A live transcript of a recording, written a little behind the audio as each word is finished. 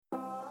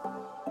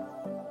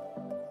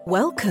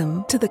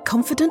Welcome to the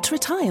Confident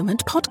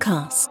Retirement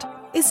Podcast.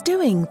 Is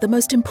doing the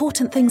most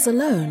important things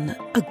alone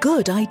a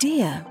good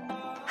idea?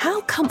 How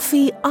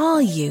comfy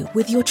are you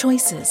with your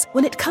choices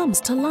when it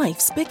comes to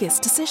life's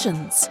biggest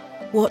decisions?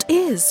 What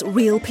is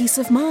real peace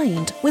of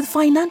mind with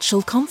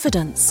financial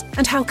confidence,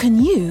 and how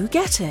can you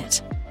get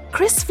it?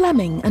 Chris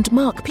Fleming and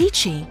Mark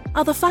Peachy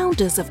are the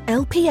founders of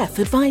LPF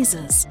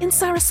Advisors in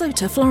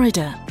Sarasota,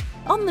 Florida.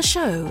 On the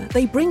show,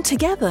 they bring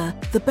together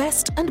the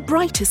best and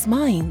brightest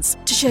minds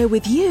to share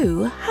with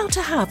you how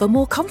to have a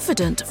more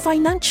confident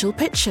financial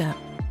picture.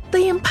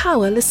 They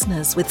empower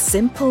listeners with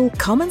simple,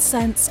 common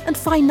sense and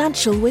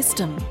financial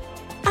wisdom.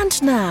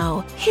 And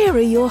now, here are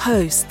your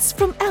hosts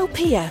from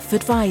LPF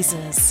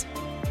Advisors.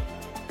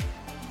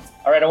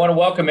 All right, I want to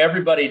welcome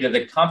everybody to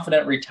the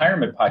Confident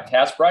Retirement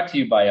Podcast brought to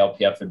you by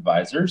LPF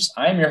Advisors.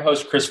 I'm your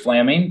host, Chris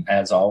Fleming,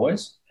 as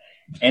always.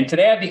 And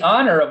today I have the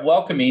honor of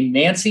welcoming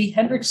Nancy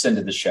Hendrickson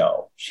to the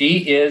show.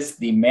 She is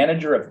the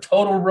manager of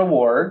Total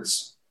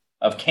Rewards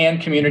of Can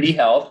Community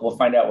Health. We'll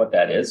find out what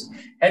that is,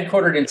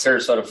 headquartered in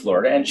Sarasota,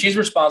 Florida. And she's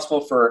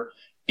responsible for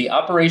the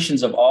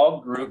operations of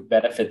all group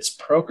benefits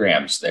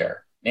programs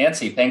there.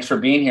 Nancy, thanks for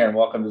being here and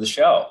welcome to the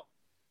show.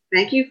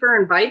 Thank you for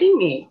inviting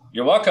me.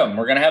 You're welcome.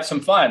 We're going to have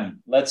some fun.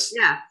 Let's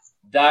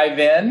dive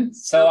in.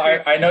 So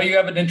okay. I know you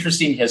have an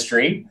interesting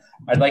history.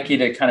 I'd like you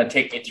to kind of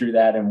take me through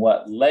that and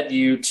what led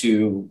you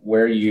to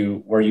where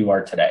you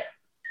are today.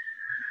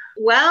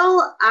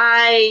 Well,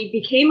 I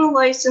became a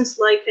licensed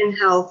life and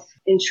health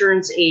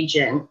insurance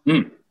agent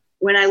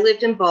when I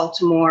lived in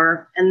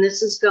Baltimore, and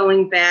this is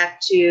going back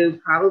to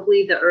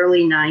probably the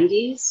early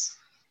 90s.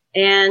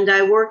 And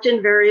I worked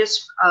in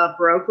various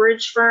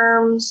brokerage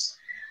firms.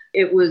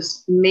 It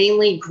was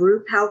mainly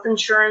group health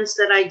insurance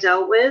that I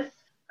dealt with,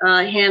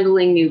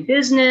 handling new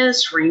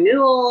business,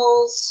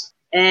 renewals,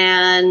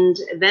 and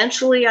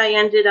eventually I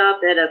ended up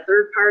at a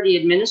third-party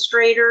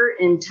administrator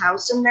in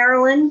Towson,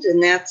 Maryland,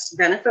 and that's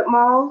Benefit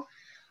Mall,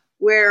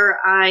 where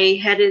I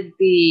headed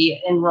the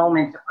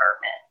enrollment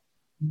department.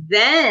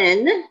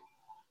 Then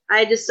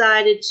I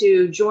decided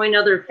to join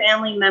other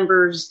family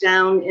members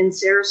down in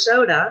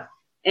Sarasota,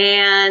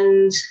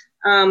 and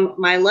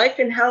my life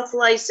and health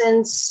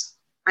license,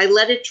 I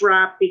let it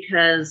drop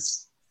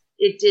because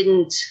it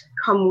didn't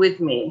come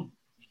with me.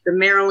 The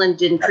Maryland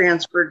didn't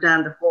transfer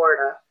down to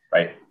Florida.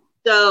 Right.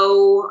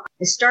 So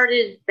I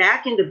started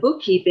back into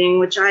bookkeeping,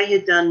 which I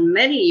had done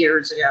many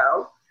years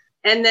ago,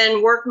 and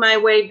then worked my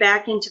way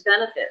back into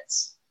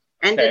benefits.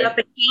 Ended up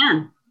at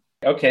Can.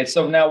 Okay.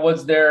 So now,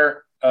 was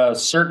there a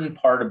certain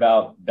part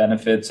about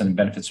benefits and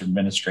benefits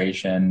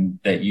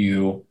administration that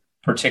you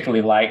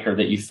particularly like, or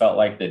that you felt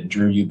like that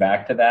drew you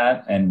back to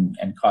that and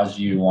caused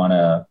you to want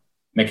to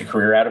make a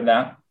career out of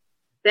that?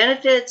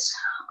 Benefits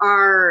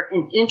are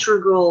an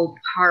integral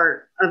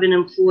part of an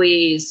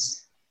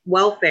employee's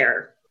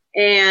welfare.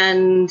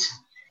 And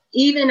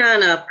even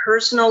on a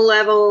personal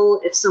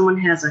level, if someone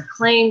has a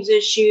claims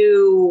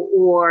issue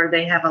or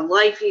they have a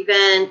life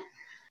event,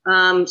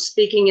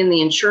 speaking in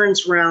the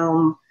insurance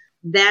realm,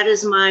 that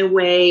is my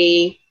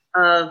way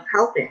of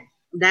helping.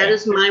 That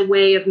is my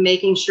way of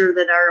making sure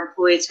that our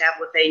employees have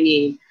what they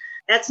need.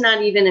 That's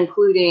not even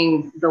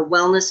including the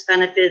wellness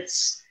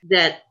benefits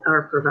that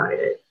are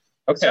provided.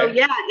 Okay. So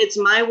yeah, it's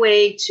my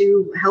way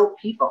to help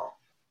people.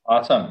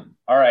 Awesome.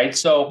 All right.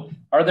 So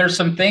are there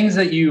some things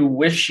that you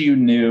wish you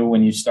knew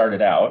when you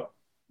started out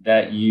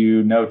that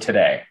you know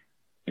today?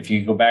 If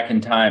you go back in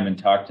time and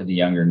talk to the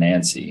younger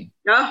Nancy,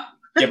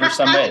 give her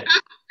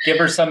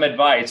some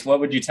advice, what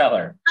would you tell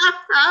her?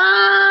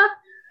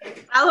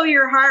 Follow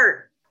your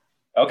heart.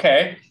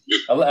 Okay.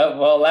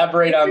 Well,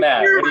 elaborate on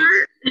that.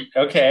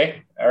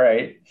 Okay. All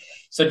right.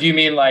 So do you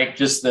mean like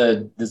just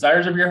the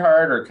desires of your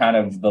heart, or kind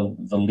of the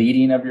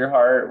leading of your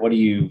heart? What do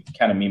you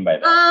kind of mean by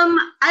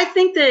that? I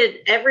think that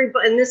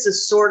everybody, and this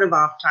is sort of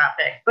off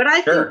topic, but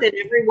I think that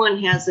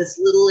everyone has this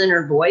little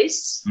inner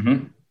voice,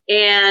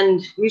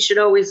 and you should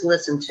always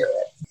listen to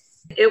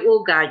it. It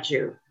will guide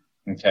you.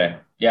 Okay.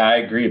 Yeah, I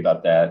agree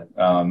about that.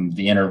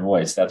 The inner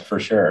voice, that's for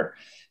sure.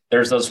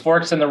 There's those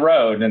forks in the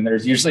road, and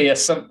there's usually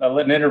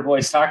an inner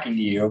voice talking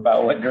to you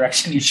about what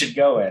direction you should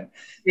go in.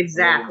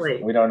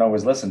 Exactly. We don't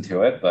always listen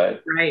to it,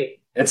 but right.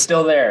 It's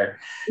still there.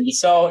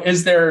 So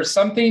is there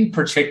something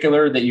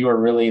particular that you are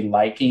really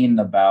liking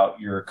about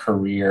your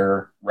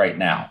career right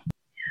now?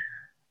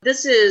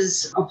 This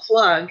is a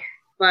plug,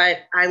 but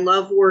I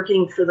love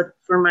working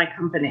for my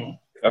company.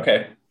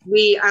 Okay.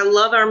 I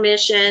love our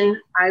mission.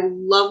 I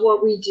love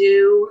what we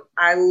do.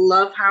 I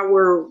love how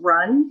we're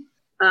run.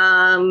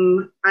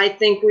 I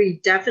think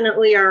we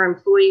definitely are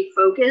employee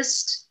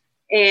focused,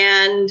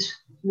 and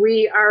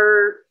we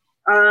are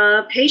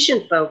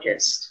patient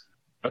focused.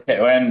 Okay.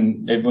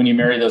 And when you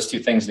marry those two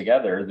things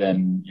together,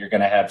 then you're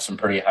going to have some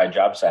pretty high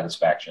job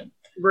satisfaction.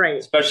 Right.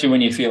 Especially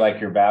when you feel like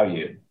you're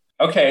valued.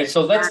 Okay.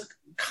 So let's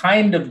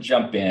kind of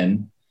jump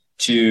in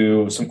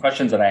to some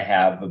questions that I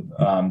have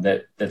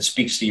that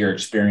speaks to your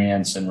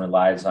experience and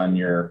relies on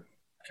your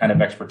kind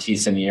of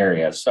expertise in the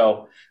area.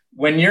 So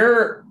When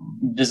you're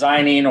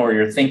designing or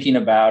you're thinking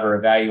about or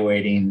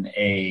evaluating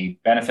a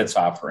benefits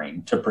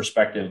offering to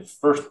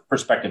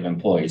prospective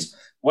employees,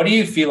 what do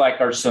you feel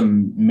like are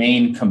some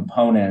main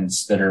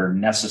components that are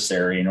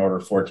necessary in order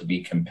for it to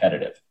be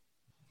competitive?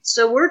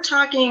 So we're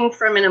talking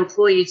from an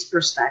employee's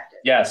perspective.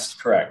 Yes,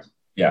 correct.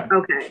 Yeah.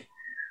 Okay.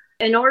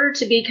 In order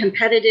to be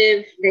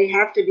competitive, they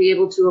have to be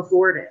able to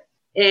afford it.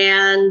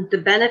 And the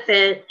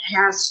benefit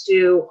has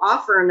to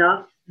offer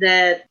enough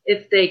that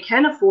if they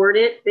can afford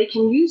it, they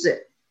can use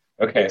it.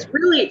 Okay.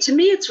 To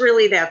me, it's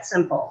really that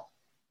simple.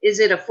 Is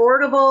it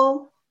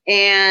affordable?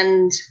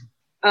 And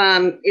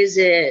is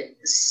it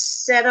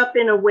set up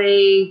in a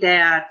way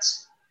that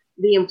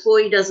the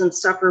employee doesn't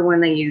suffer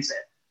when they use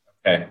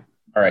it? Okay.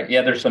 All right.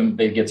 Yeah,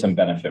 they get some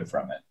benefit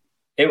from it.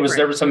 There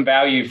was some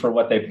value for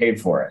what they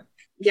paid for it.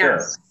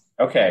 Yes.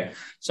 Sure. Okay.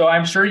 So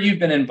I'm sure you've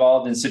been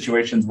involved in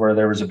situations where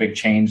there was a big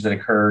change that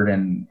occurred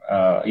in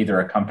either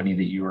a company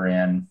that you were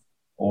in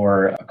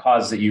or a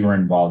cause that you were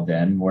involved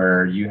in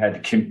where you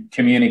had to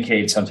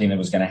communicate something that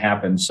was going to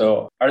happen.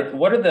 So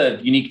what are the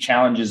unique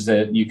challenges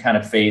that you kind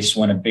of face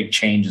when a big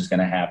change is going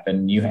to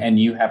happen and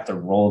you have to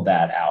roll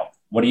that out?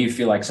 What do you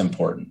feel like is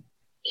important?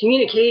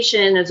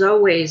 Communication is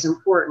always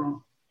important,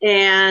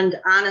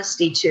 and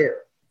honesty too.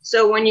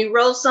 So when you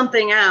roll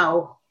something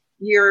out,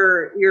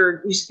 you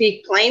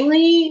speak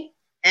plainly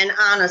and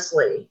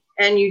honestly,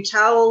 and you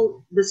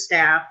tell the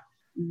staff,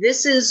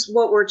 this is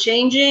what we're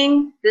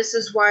changing, this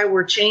is why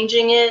we're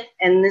changing it,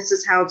 and this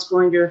is how it's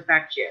going to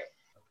affect you.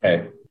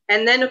 Okay.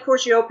 And then, of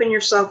course, you open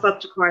yourself up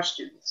to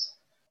questions.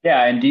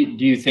 Yeah, and do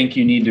you think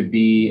you need to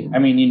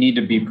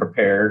be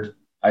prepared,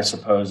 I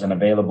suppose, and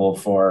available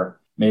for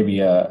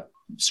maybe a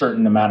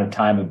certain amount of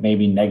time of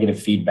maybe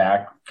negative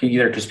feedback,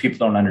 either because people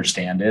don't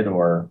understand it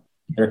or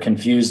they're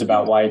confused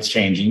about why it's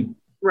changing?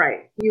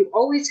 Right. You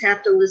always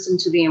have to listen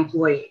to the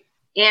employee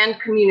and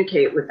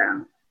communicate with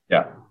them.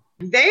 Yeah.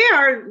 They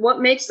are what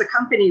makes the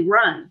company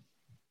run,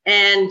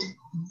 and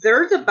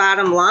they're the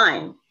bottom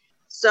line.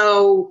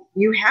 So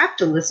you have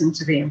to listen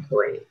to the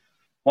employee.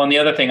 Well, and the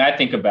other thing I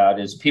think about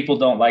is people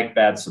don't like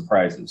bad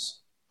surprises,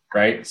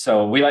 right?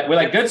 So we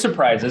like good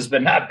surprises,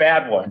 but not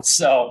bad ones.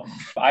 So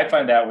I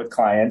find that with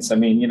clients,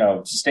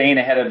 staying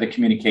ahead of the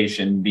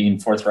communication, being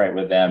forthright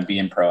with them,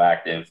 being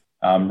proactive,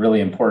 really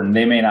important.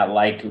 They may not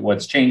like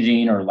what's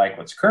changing or like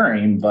what's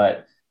occurring,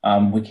 but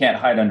we can't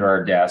hide under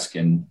our desk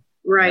and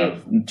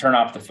turn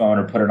off the phone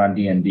or put it on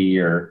D&D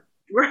or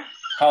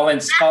call in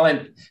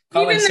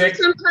Even sick.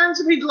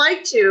 Sometimes we'd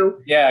like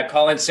to. Yeah,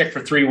 call in sick for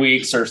 3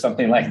 weeks or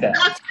something like that.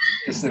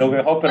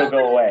 Hope it'll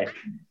go away.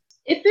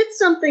 If it's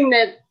something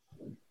that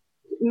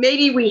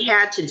maybe we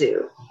had to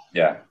do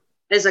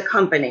as a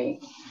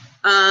company,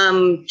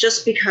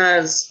 just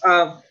because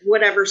of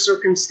whatever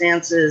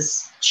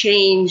circumstances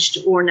changed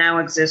or now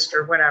exist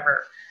or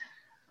whatever,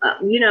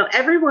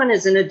 everyone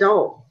is an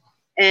adult,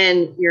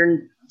 and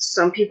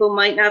some people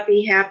might not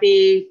be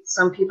happy.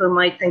 Some people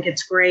might think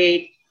it's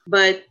great.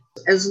 But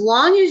as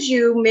long as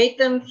you make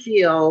them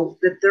feel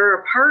that they're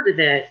a part of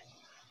it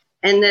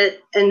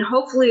and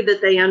hopefully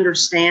that they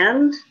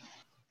understand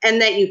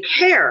and that you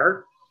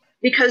care,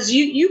 because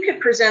you could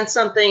present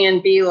something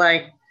and be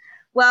like,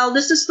 well,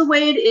 this is the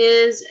way it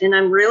is, and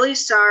I'm really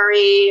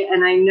sorry,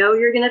 and I know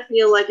you're going to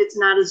feel like it's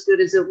not as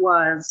good as it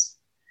was,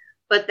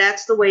 but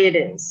that's the way it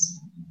is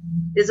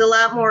a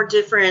lot more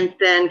different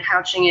than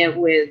couching it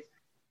with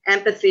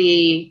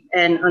empathy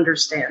and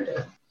understanding.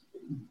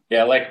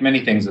 Yeah, like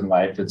many things in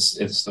life,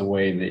 it's the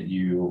way that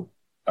you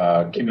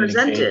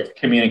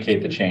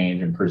communicate the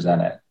change and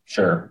present it.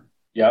 Sure.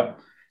 Yep.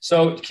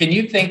 So can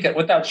you think,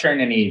 without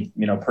sharing any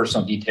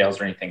personal details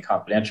or anything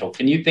confidential,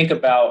 can you think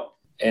about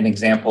an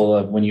example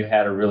of when you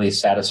had a really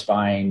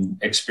satisfying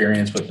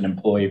experience with an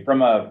employee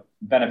from a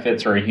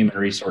benefits or a human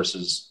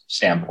resources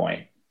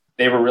standpoint?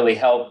 They were really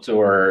helped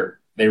or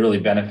they really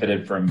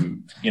benefited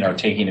from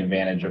taking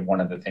advantage of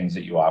one of the things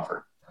that you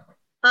offer?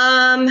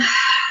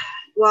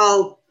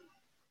 Well,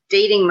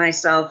 dating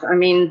myself, I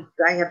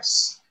have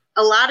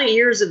a lot of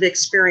years of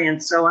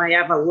experience, so I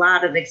have a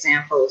lot of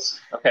examples.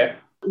 Okay.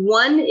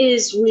 One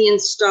is we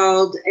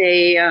installed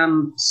a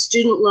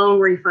student loan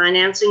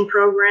refinancing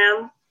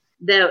program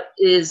that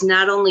is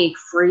not only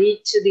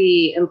free to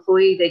the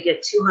employee, they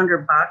get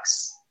 $200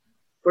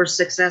 for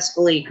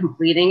successfully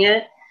completing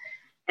it.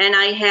 And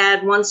I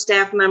had one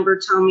staff member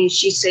tell me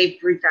she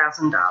saved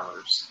 $3,000.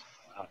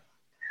 Wow.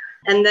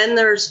 And then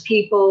there's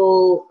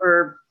people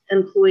or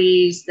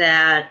employees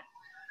that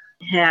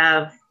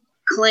have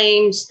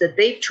claims that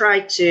they've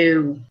tried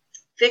to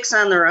fix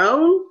on their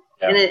own.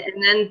 Yeah.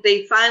 And then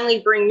they finally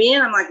bring me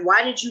in. I'm like,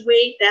 why did you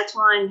wait? That's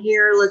why I'm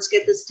here. Let's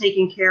get this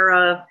taken care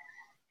of.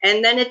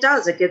 And then it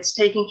gets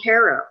taken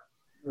care of.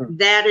 Mm.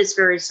 That is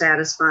very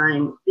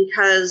satisfying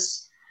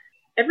because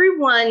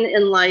everyone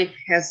in life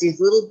has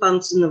these little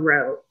bumps in the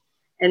road.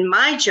 And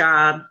my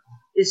job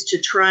is to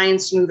try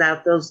and smooth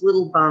out those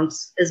little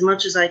bumps as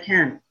much as I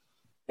can.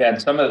 Yeah,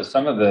 and some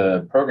of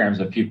the programs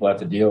that people have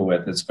to deal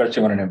with,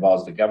 especially when it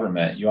involves the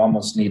government, you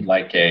almost need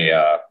like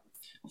a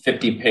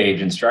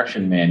 50-page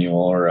instruction manual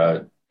or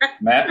a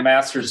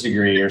master's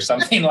degree or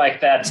something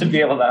like that to be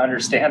able to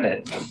understand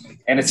it.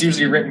 And it's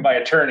usually written by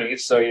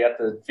attorneys, so you have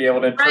to be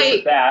able to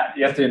interpret that.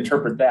 You have to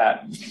interpret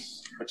that.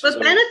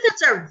 But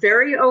benefits are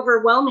very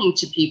overwhelming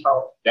to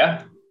people.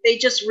 Yeah. They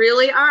just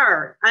really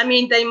are. I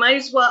mean, they might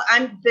as well.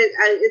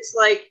 It's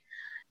like,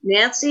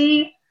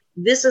 Nancy,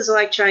 this is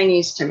like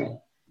Chinese to me.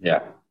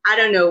 Yeah. I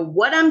don't know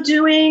what I'm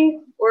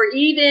doing, or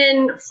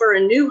even for a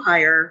new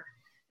hire,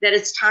 that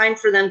it's time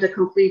for them to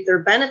complete their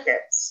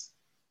benefits.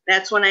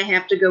 That's when I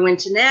have to go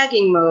into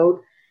nagging mode.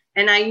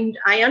 And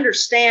I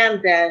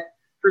understand that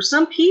for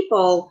some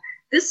people,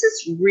 this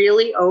is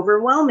really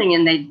overwhelming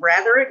and they'd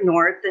rather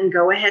ignore it than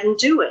go ahead and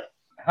do it.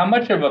 How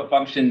much of a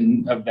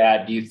function of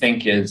that do you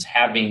think is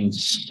having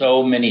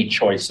so many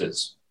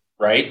choices,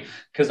 right?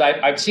 Because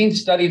I've seen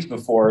studies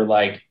before,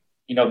 like,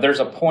 there's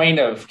a point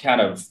of kind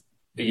of,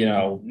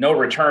 no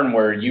return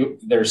where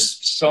there's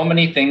so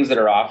many things that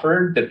are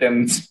offered that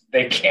then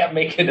they can't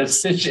make a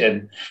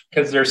decision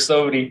because there's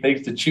so many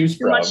things to choose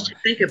from. Too much to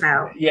think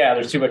about. Yeah,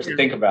 there's too much to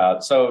think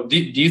about. So do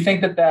you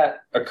think that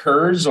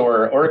occurs,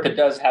 or if it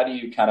does, how do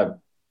you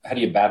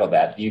battle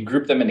that? Do you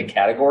group them into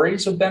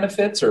categories of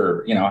benefits,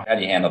 or, how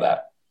do you handle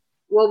that?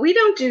 Well, we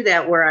don't do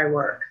that where I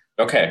work.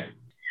 Okay.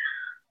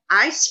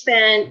 I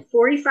spent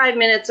 45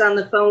 minutes on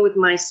the phone with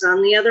my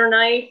son the other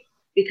night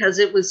because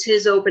it was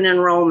his open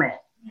enrollment.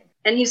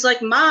 And he's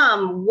like,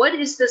 Mom, what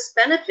is this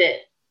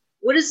benefit?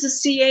 What does the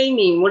CA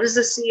mean? What does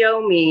the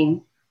CO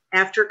mean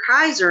after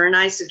Kaiser? And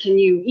I said, can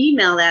you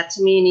email that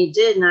to me? And he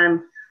did. And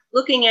I'm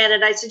looking at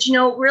it. I said,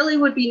 it really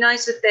would be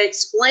nice if they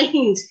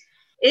explained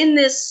in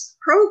this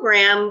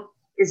program,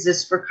 is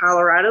this for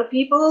Colorado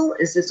people?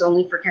 Is this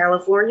only for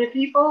California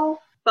people?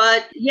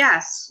 But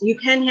yes, you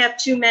can have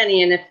too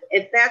many. And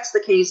if that's the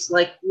case,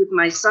 like with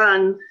my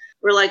son,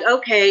 we're like,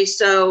 okay,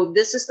 so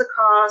this is the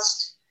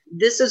cost.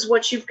 This is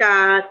what you've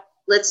got.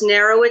 Let's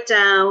narrow it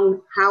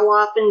down. How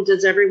often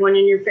does everyone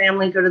in your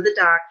family go to the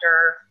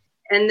doctor?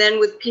 And then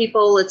with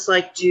people, it's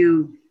like,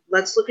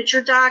 let's look at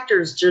your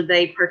doctors. Do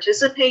they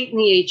participate in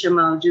the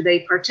HMO? Do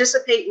they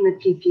participate in the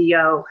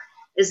PPO?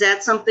 Is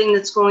that something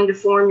that's going to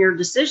form your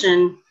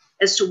decision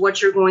as to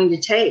what you're going to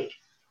take?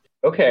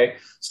 Okay,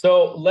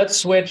 so let's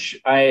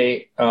switch.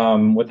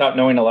 Without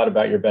knowing a lot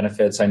about your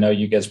benefits, I know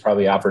you guys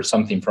probably offer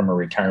something from a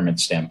retirement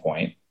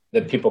standpoint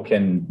that people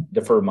can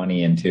defer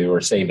money into or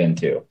save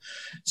into.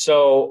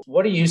 So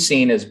what are you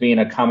seeing as being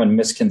a common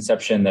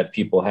misconception that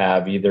people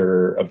have,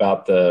 either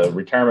about the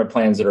retirement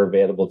plans that are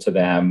available to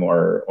them,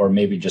 or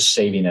maybe just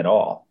saving at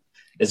all?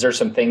 Is there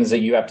some things that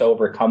you have to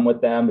overcome with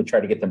them to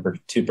try to get them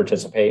to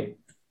participate?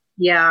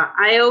 Yeah,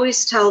 I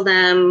always tell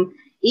them,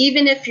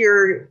 even if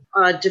you're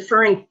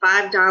deferring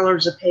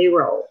 $5 a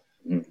payroll,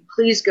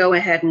 please go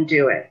ahead and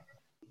do it.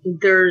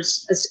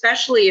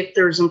 Especially if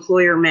there's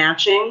employer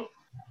matching,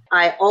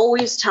 I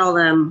always tell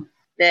them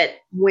that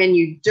when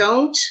you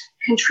don't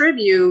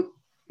contribute,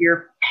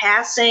 you're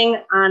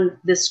passing on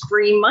this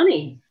free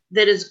money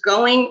that is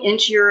going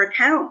into your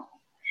account.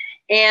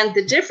 And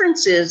the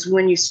difference is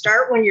when you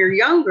start when you're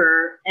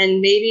younger, and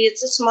maybe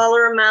it's a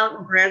smaller amount,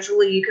 and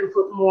gradually you can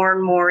put more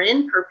and more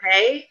in per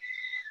pay,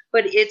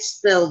 but it's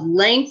the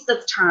length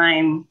of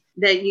time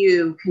that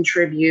you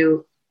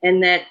contribute,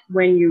 and that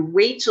when you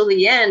wait till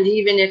the end,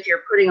 even if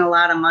you're putting a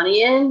lot of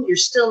money in, you're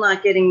still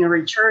not getting the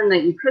return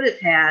that you could have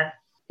had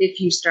if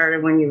you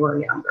started when you were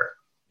younger.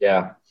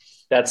 Yeah,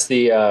 that's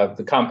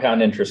the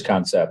compound interest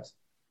concept.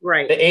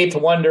 Right. The eighth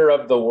wonder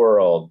of the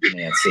world,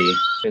 Nancy,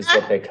 is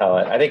what they call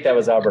it. I think that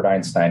was Albert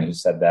Einstein who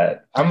said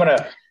that. I'm going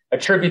to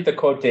attribute the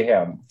quote to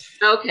him.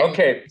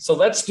 Okay, so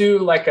let's do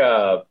like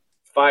a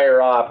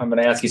fire off. I'm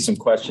going to ask you some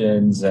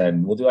questions,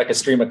 and we'll do like a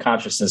stream of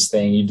consciousness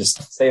thing. You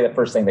just say the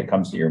first thing that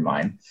comes to your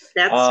mind.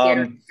 That's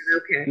scary.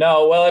 Okay.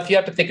 No, well, if you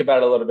have to think about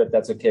it a little bit,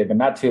 that's okay, but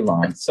not too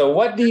long. So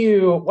what do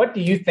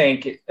you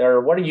think, or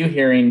what are you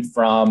hearing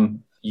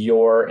from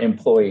your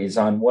employees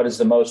on what is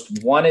the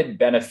most wanted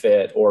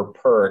benefit or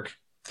perk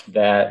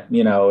that,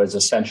 is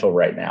essential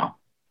right now?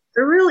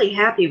 They're really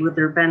happy with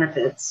their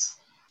benefits.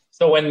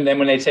 So when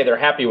they say they're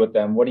happy with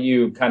them, what are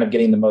you kind of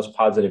getting the most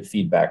positive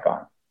feedback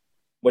on?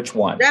 Which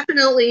one?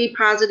 Definitely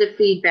positive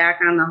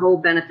feedback on the whole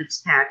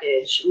benefits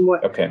package.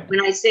 Okay.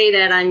 When I say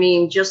that, I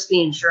mean just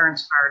the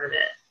insurance part of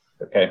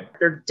it. Okay.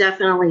 They're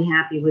definitely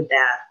happy with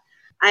that.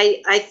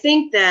 I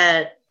think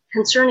that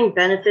concerning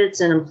benefits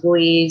and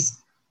employees,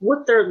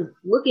 what they're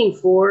looking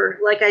for,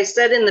 like I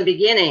said in the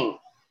beginning,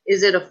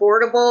 is it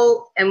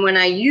affordable? And when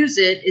I use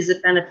it, is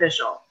it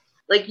beneficial?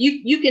 Like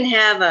you can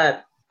have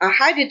a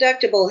high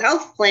deductible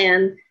health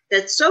plan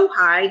that's so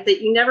high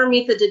that you never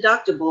meet the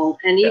deductible.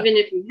 And even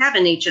if you have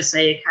an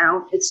HSA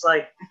account, it's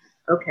like,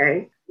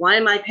 okay, why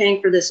am I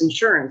paying for this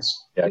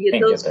insurance? You get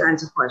those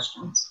kinds of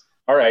questions.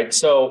 All right.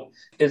 So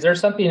is there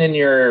something in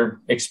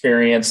your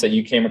experience that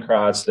you came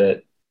across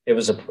that it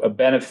was a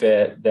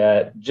benefit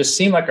that just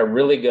seemed like a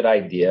really good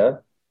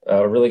idea,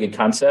 a really good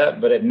concept,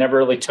 but it never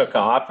really took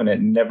off and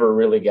it never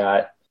really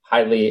got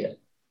highly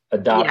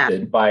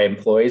adopted by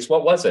employees?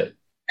 What was it?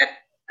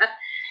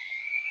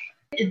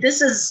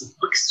 This is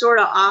sort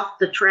of off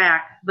the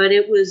track, but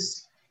it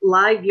was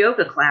live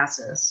yoga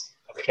classes.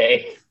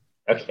 Okay.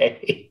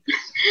 Okay.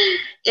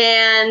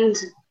 And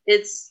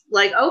it's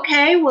like,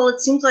 okay, well,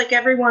 it seems like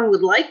everyone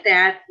would like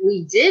that.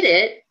 We did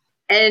it.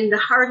 And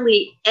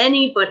hardly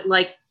any but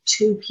like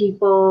 2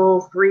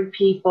 people, 3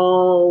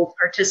 people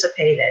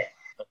participated.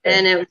 Okay.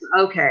 And it was,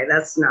 okay,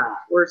 that's not.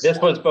 This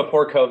was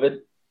before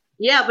COVID?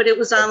 Yeah, but it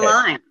was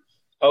online.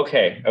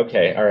 Okay.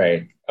 All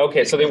right.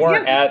 Okay, so they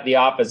weren't at the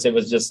office. It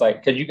was just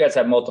like, because you guys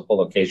have multiple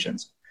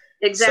locations.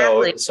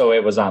 Exactly. So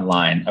it was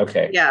online.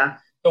 Okay. Yeah.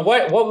 So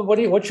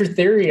what's your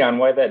theory on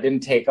why that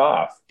didn't take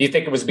off? Do you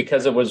think it was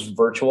because it was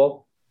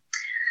virtual?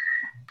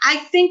 I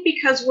think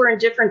because we're in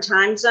different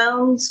time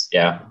zones.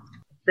 Yeah.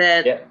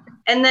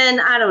 And then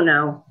I don't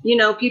know,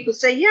 people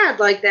say, yeah, I'd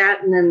like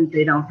that. And then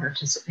they don't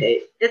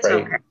participate. It's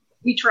okay.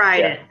 We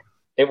tried it.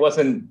 It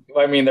wasn't,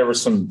 there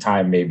was some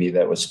time maybe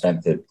that was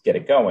spent to get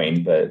it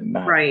going, but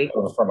not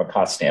from a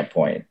cost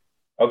standpoint.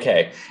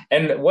 Okay.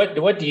 And what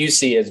do you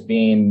see as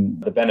being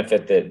the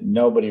benefit that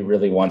nobody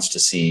really wants to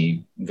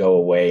see go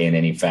away in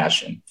any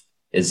fashion?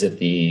 Is it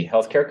the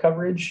healthcare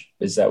coverage?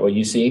 Is that what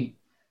you see?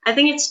 I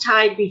think it's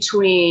tied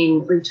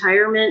between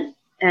retirement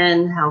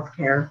and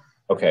healthcare.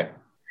 Okay.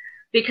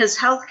 Because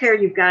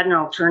healthcare, you've got an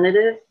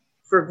alternative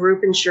for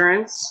group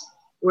insurance,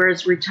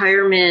 whereas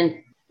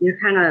retirement, you're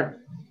kind of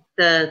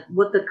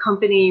what the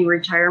company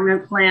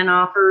retirement plan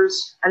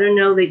offers. I don't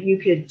know that you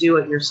could do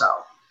it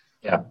yourself.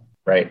 Yeah,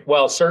 right.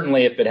 Well,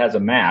 certainly if it has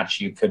a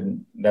match,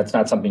 that's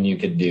not something you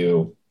could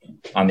do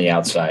on the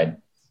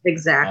outside.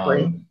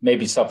 Exactly.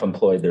 Maybe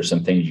self-employed, there's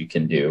some things you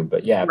can do,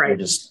 but yeah,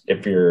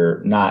 if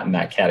you're not in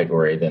that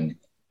category, then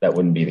that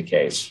wouldn't be the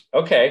case.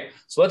 Okay.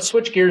 So let's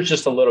switch gears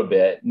just a little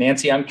bit.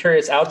 Nancy, I'm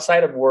curious,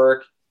 outside of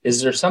work,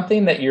 is there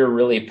something that you're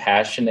really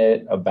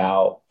passionate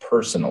about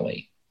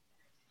personally?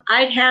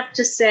 I'd have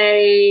to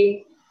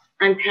say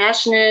I'm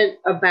passionate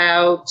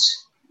about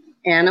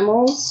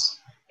animals,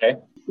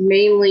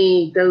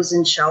 mainly those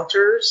in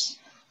shelters.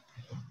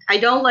 I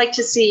don't like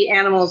to see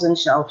animals in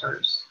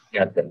shelters.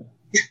 Gotcha.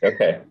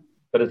 Okay.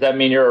 But does that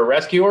mean you're a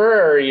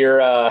rescuer or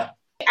you're I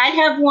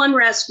have one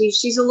rescue.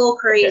 She's a little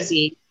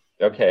crazy.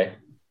 Okay.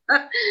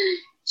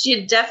 She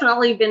had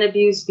definitely been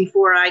abused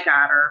before I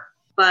got her,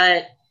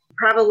 but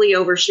probably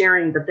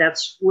oversharing, but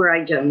that's where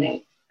I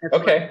donate.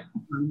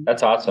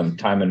 That's awesome.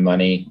 Time and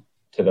money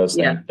to those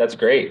things. Yeah. That's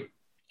great.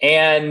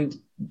 And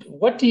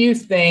what do you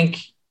think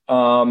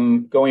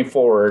going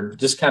forward,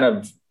 just kind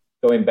of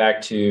going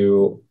back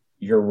to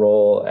your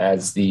role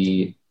as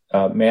the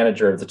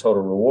manager of the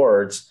Total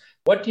Rewards,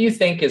 what do you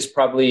think is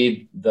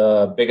probably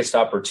the biggest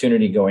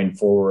opportunity going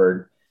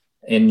forward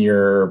in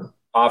your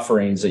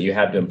offerings that you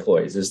have to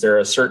employees? Is there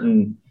a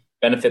certain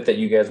benefit that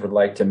you guys would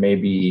like to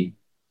maybe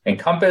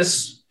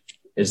encompass?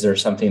 Is there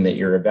something that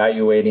you're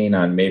evaluating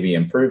on maybe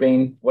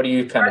improving? What do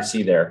you kind of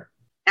see there?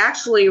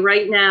 Actually,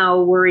 right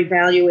now, we're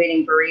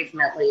evaluating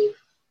bereavement leave.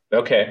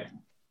 Okay.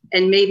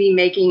 And maybe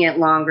making it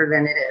longer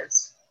than it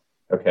is.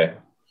 Okay.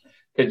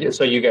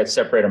 So you guys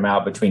separate them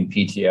out between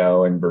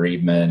PTO and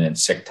bereavement and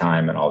sick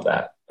time and all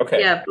that. Okay.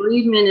 Yeah,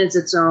 bereavement is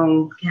its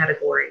own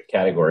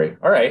category.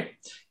 All right.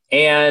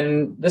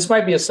 And this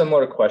might be a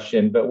similar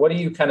question, but what do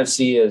you kind of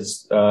see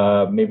as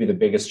maybe the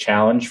biggest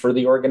challenge for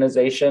the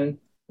organization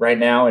right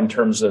now in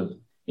terms of,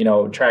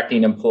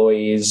 attracting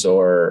employees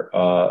or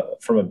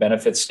from a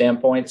benefits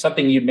standpoint,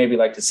 something you'd maybe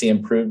like to see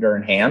improved or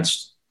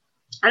enhanced?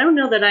 I don't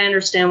know that I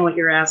understand what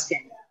you're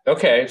asking.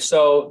 Okay.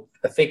 So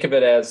think of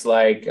it as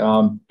like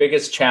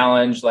biggest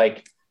challenge,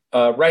 like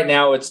right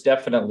now it's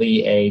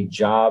definitely a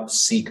job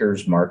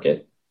seekers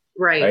market.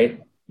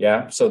 Right.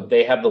 Yeah. So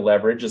they have the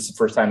leverage. It's the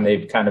first time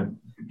they've kind of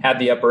had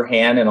the upper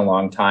hand in a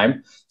long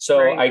time. So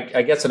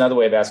I guess another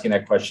way of asking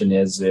that question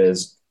is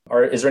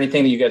there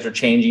anything that you guys are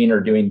changing or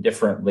doing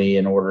differently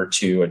in order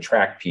to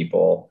attract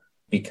people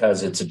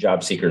because it's a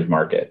job seekers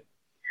market?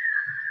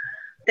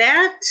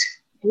 That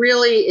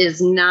really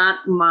is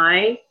not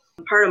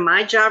part of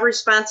my job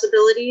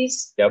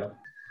responsibilities. Yep.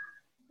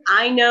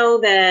 I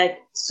know that.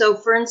 So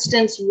for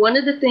instance, one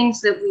of the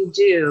things that we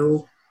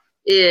do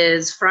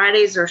is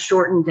Fridays are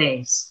shortened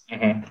days.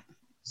 Mm-hmm.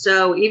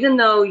 So even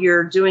though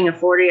you're doing a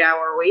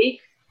 40-hour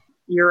week,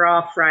 you're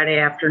off Friday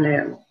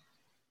afternoon.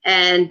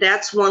 And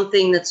that's one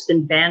thing that's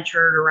been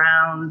bantered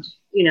around,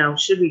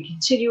 should we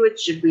continue it?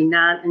 Should we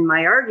not? And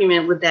my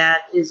argument with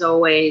that is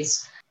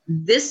always,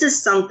 this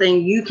is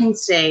something you can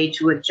say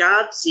to a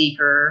job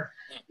seeker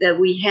that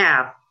we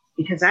have,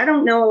 because I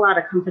don't know a lot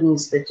of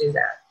companies that do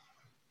that.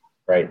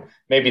 Right.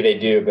 Maybe they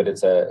do, but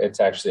it's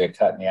actually a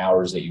cut in the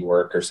hours that you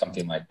work or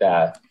something like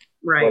that.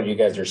 Right. Or you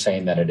guys are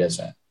saying that it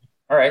isn't.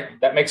 All right.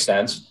 That makes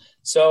sense.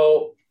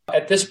 So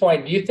at this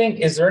point,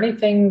 is there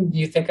anything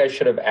you think I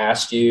should have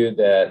asked you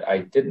that I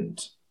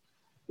didn't?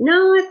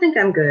 No, I think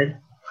I'm good.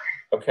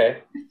 Okay.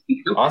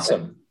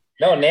 Awesome.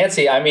 No,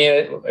 Nancy,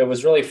 it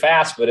was really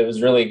fast, but it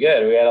was really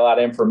good. We had a lot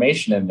of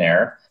information in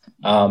there.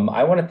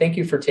 I want to thank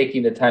you for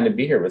taking the time to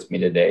be here with me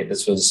today.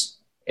 This was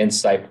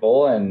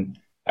insightful, and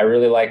I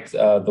really liked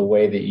the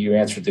way that you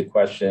answered the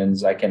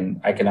questions. I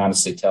can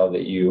honestly tell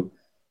that you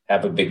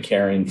have a big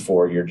caring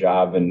for your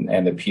job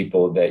and the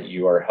people that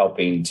you are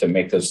helping to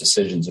make those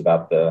decisions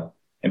about the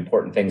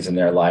important things in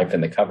their life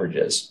and the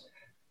coverages.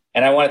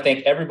 And I want to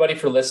thank everybody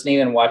for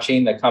listening and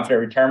watching the Confident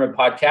Retirement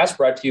Podcast,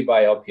 brought to you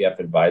by LPF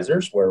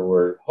Advisors, where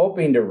we're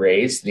hoping to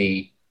raise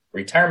the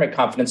retirement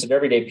confidence of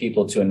everyday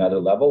people to another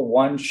level,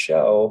 one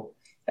show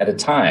at a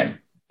time.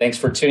 Thanks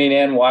for tuning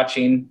in,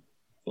 watching,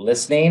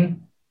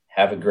 listening.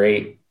 Have a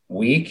great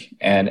week,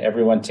 and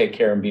everyone take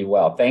care and be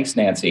well. Thanks,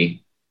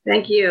 Nancy.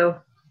 Thank you.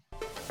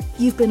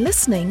 You've been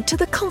listening to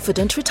the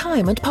Confident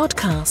Retirement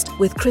Podcast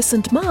with Chris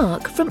and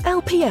Mark from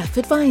LPF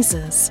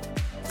Advisors.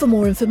 For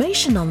more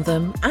information on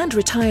them and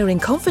retiring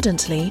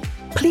confidently,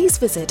 please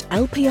visit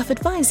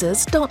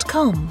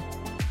lpfadvisors.com.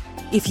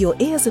 If your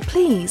ears are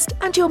pleased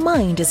and your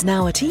mind is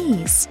now at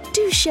ease,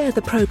 do share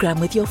the program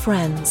with your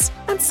friends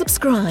and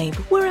subscribe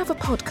wherever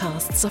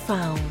podcasts are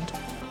found.